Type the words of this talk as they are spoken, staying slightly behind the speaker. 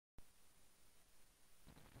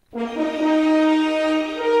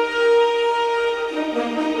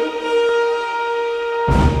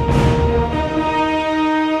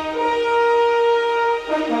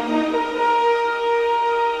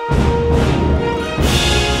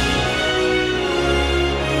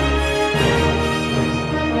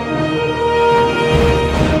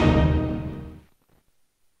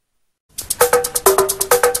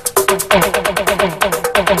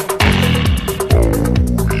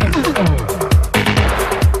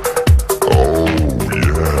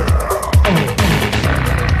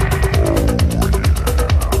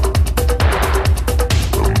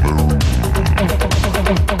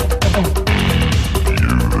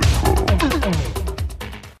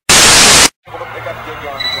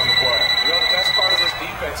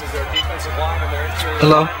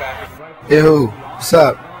Hello? Hey, who? What's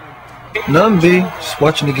up? Nothing, B. Just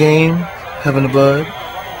watching the game, having a bud.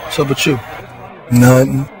 What's up with you?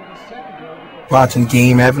 Nothing. Watching the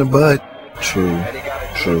game, having a bud. True.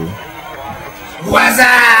 True. What's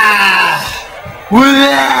up? What's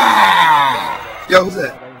up? Yo, who's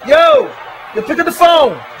that? Yo! Pick up the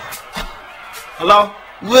phone! Hello?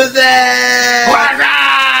 What's that? What's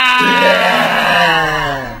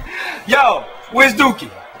up? Yo, where's Dookie?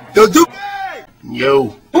 Yo, Dookie! Yo.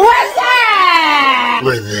 What's that?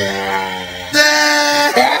 What's that?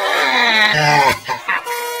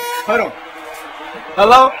 Hold on.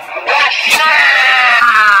 Hello?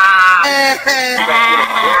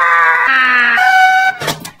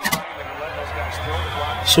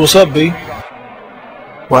 So what's up, B?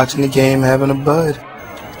 Watching the game, having a bud.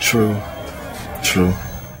 True. True.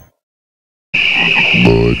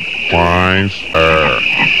 Bud-weis-er.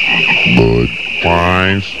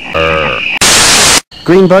 Bud-weis-er.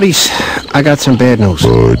 Green buddies, I got some bad news.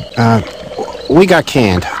 We got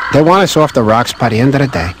canned. They want us off the rocks by the end of the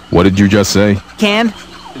day. What did you just say? Canned?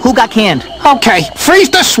 Who got canned? Okay, freeze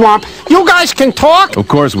the swamp. You guys can talk. Of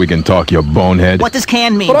course we can talk, you bonehead. What does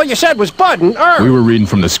canned mean? But all you said was Bud and We were reading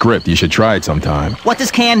from the script. You should try it sometime. What does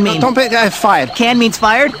canned mean? Don't be fired. Canned means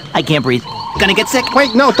fired? I can't breathe. Gonna get sick?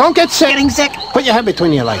 Wait, no, don't get sick. Getting sick? Put your head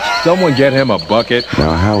between your legs. Someone get him a bucket.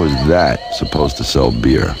 Now, how is that supposed to sell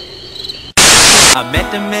beer? I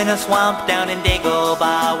met him in a swamp down in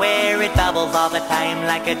Dagobah, where it bubbles all the time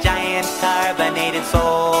like a giant carbonated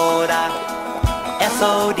soda.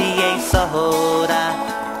 S-O-D-A, soda.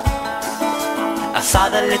 I saw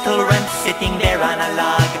the little runt sitting there on a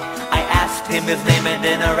log. I asked him his name, and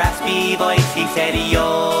in a raspy voice he said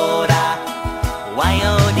Yoda.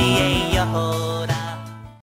 Y-O-D-A, Yoda.